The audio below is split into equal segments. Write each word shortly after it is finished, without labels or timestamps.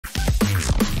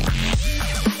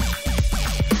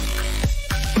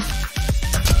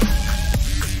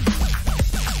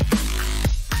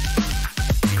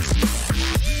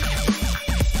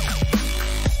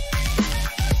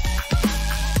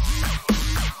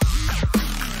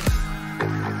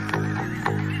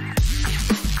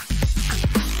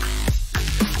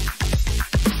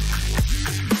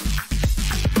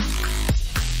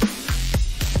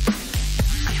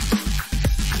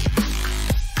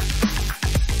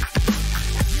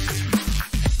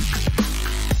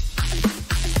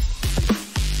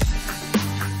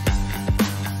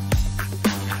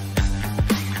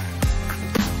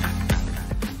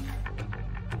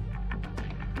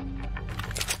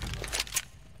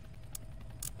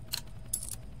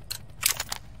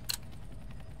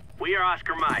We are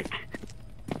Oscar Mike.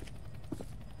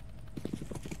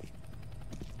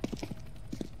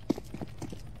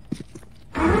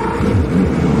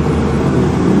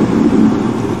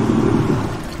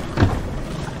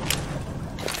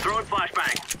 Throwing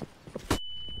flashbang.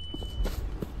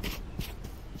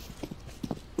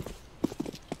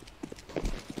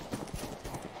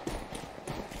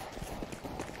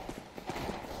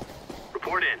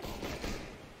 Report in.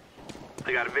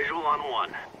 I got a visual on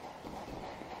one.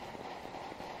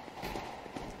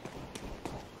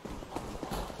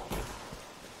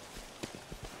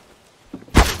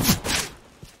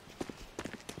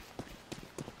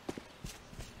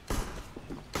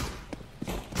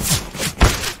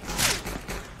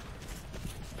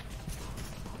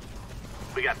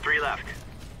 We got 3 left.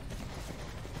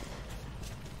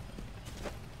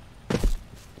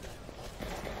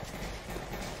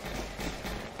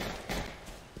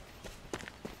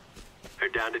 They're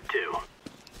down to 2.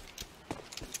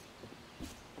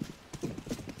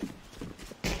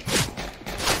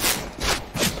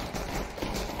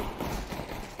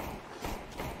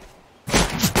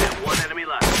 We have 1 enemy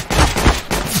left.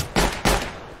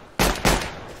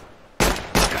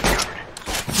 Got covered.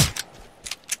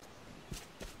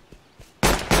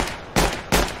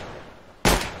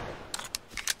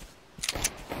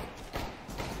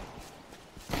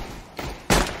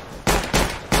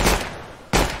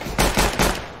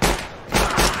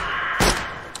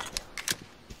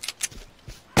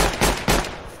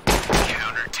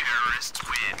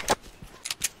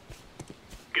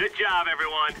 Good job,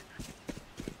 everyone.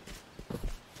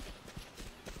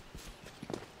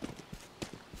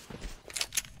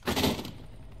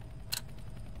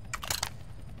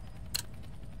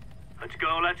 Let's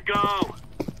go, let's go.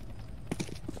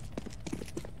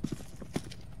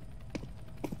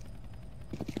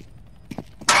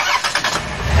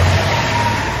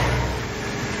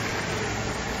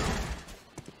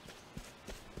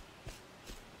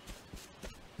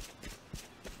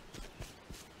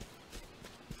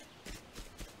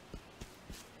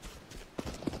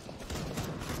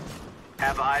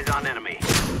 Have eyes on enemy.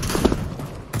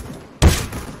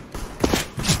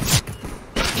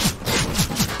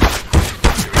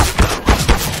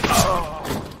 Oh,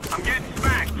 I'm getting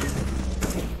smacked.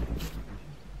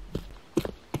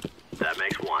 That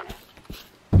makes 1.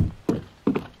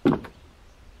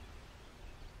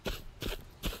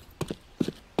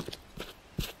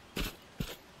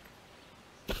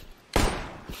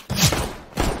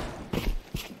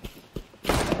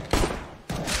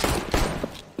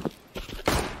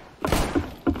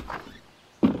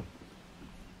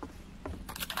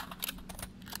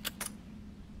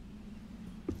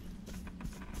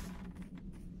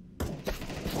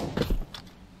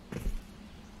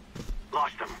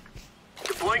 Lost them.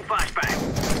 Deploying flashbang.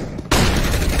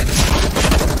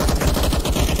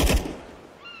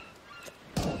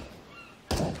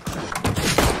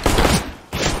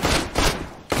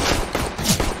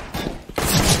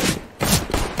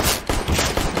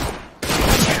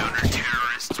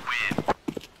 Counter-terrorists win.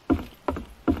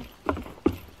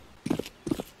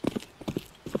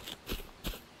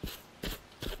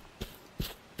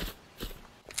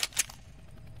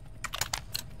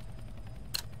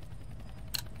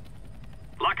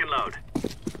 Lock and load.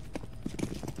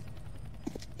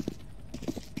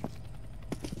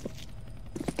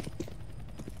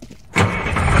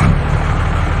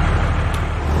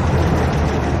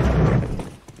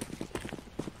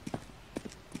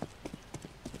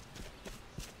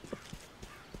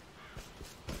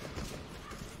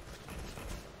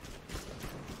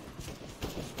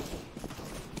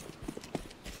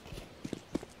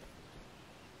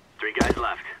 Three guys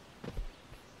left.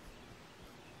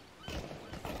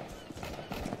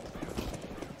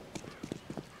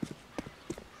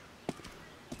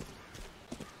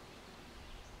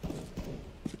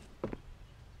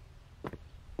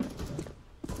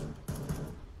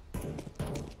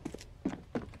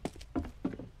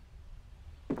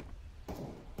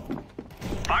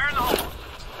 Fire in the hole!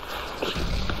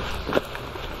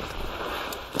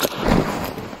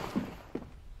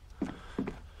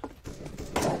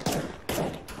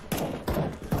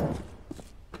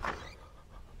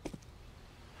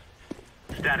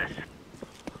 Status.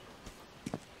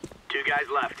 2 guys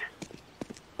left.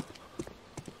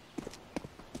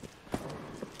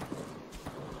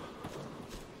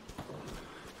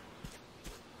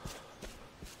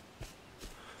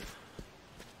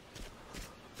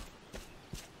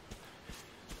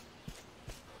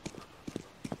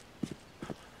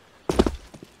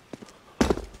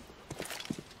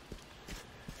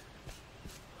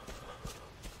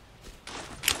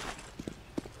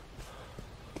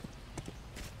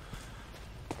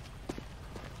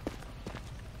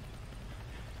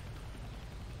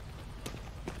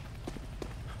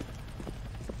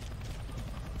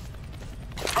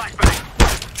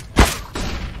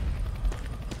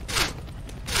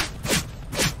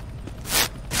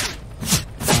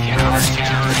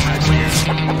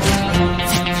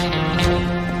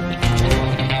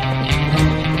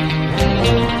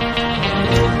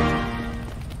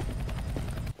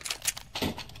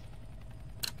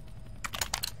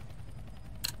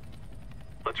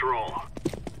 Let's roll.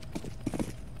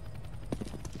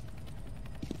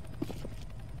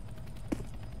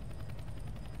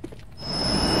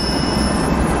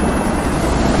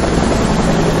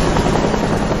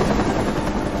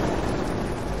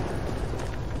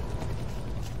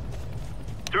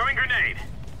 Throwing grenade.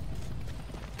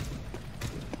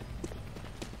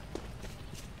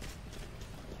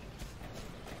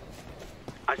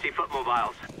 I see foot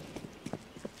mobiles.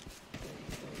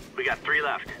 We got 3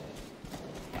 left.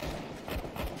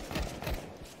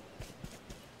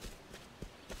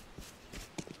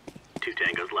 Two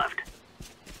tangos left.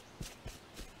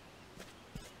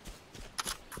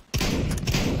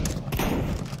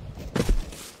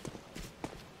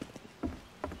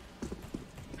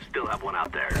 Still have one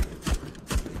out there.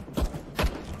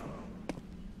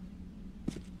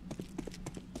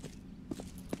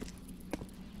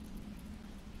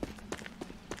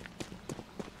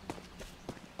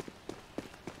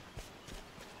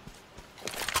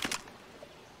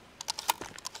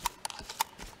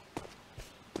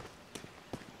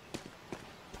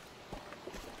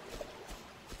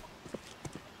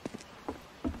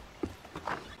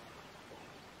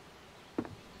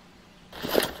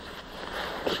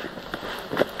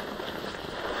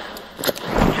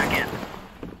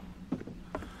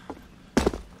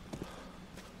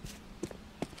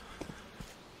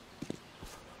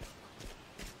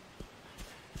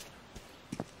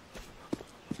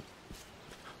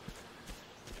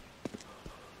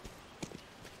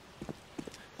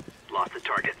 Lost the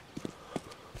target.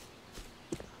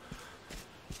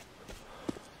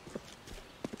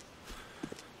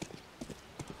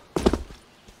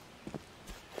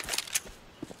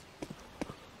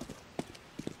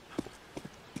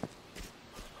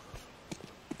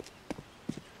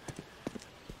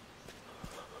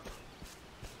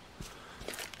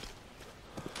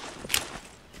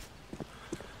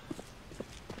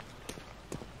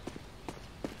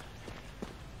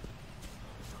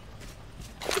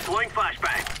 Deploying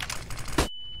flashbang.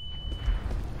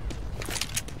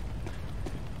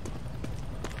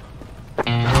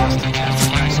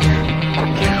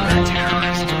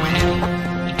 Terrorist win.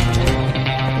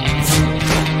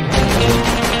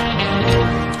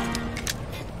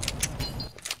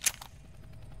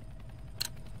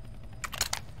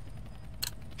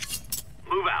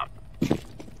 Move out.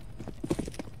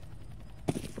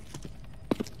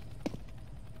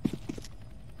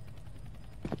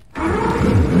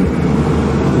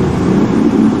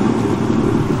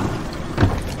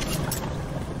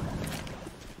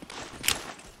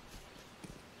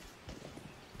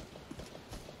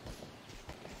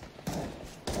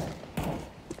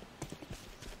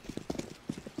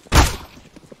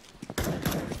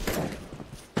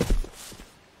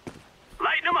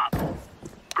 Lighten them up.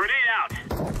 Grenade out.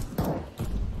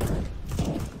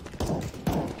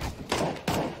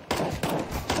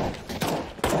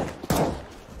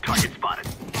 Target spotted.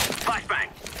 Flashbang.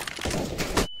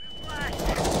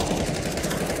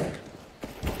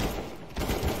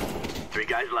 Three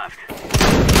guys left.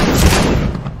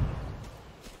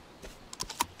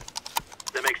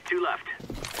 That makes 2 left.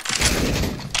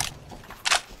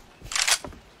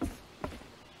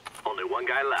 Only 1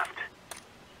 guy left.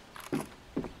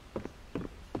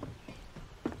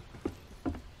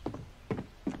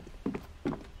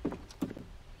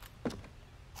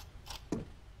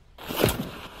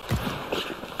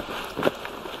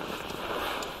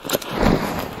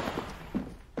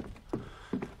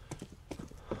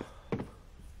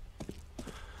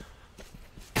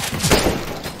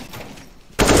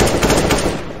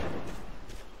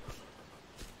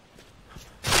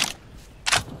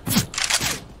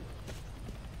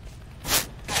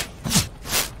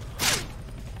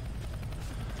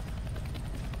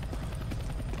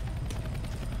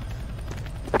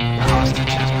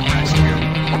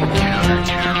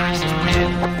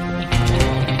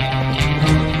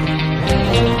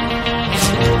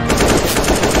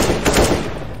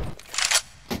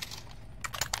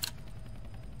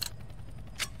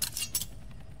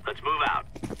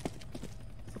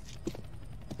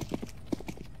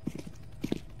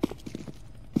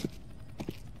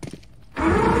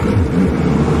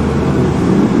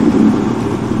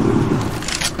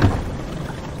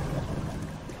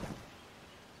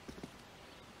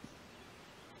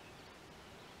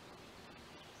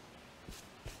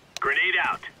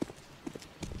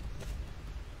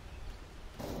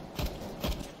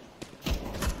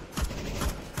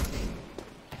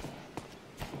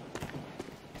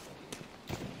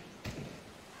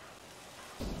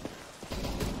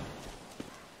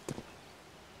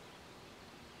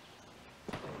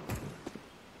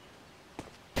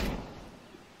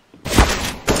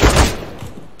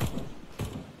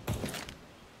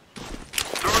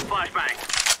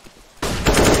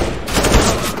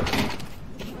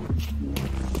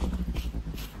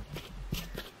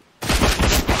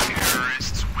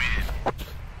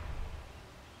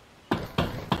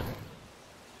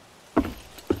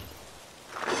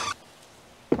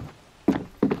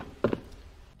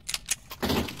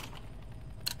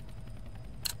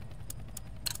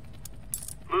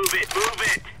 Move it, move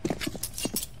it!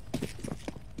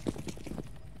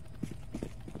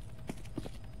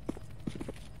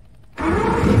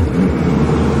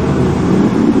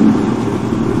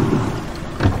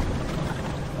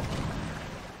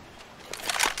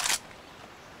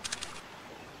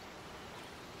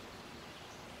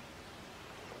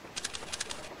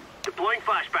 Deploying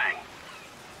flashbang.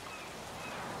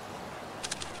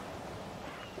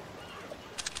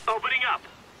 Opening up.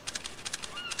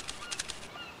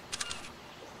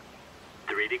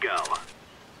 3 to go.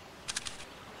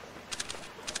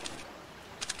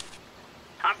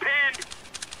 I'm pinned.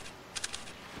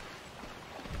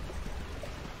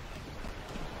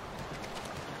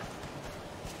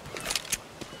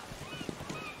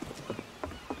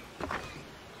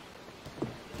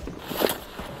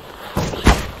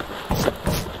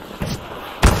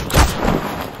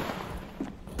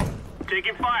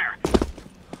 Taking fire.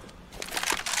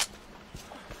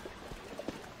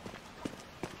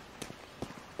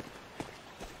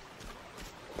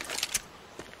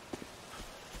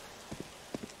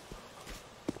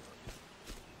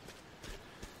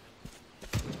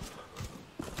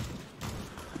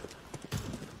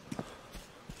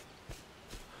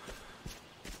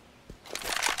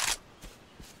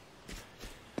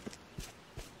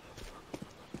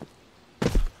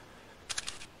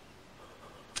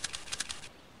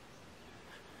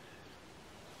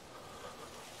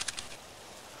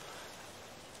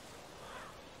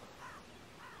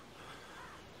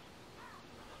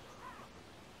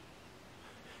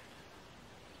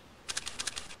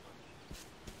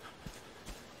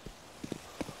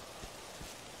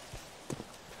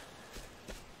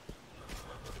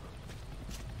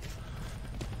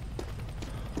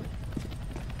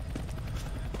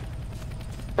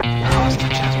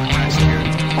 Hostages were rescued.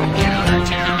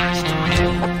 Counter-terrorist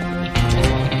win.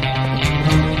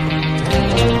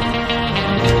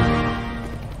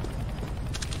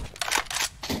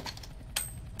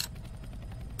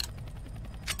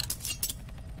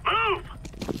 Move!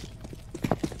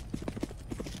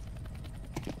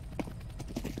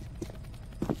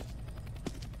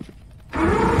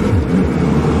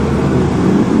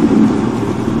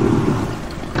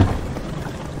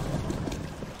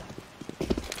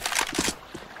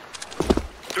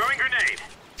 Throwing grenade.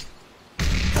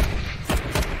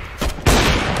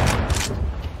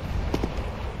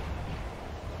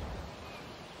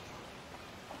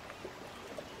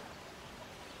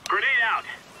 Grenade out.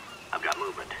 I've got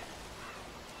movement.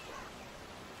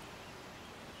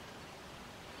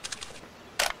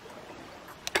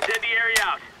 Incendiary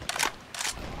out.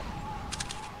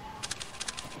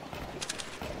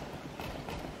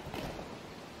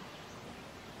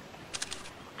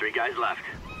 Three guys left.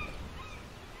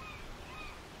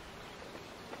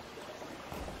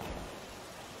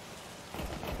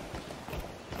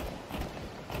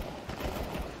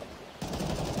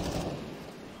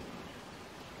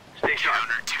 Stay sharp.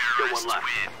 Still one left.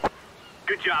 Win.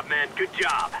 Good job, man. Good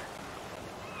job.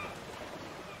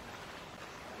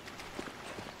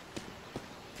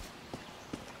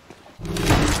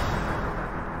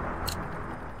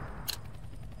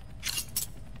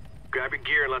 Grab your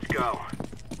gear. Let's go.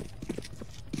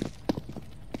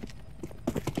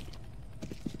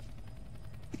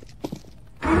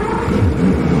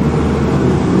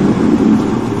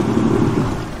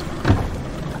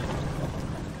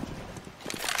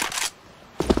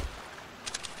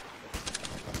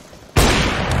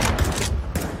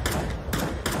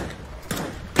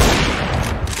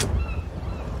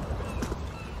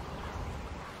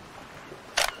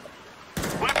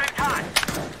 Weapon time.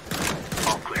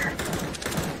 All clear.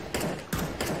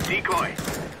 Decoy.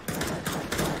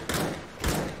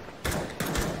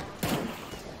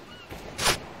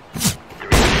 3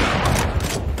 to go.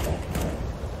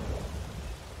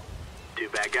 2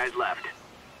 bad guys left.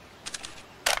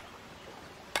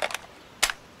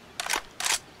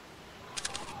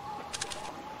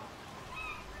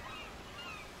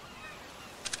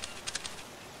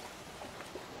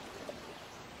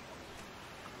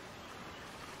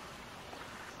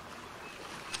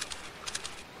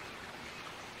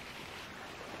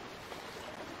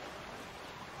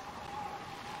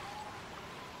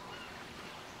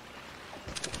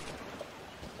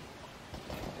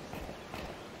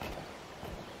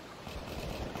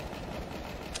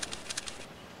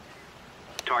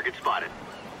 Target spotted.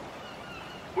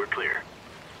 We're clear.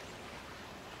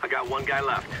 I got 1 guy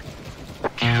left.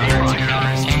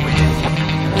 Counter-terrorist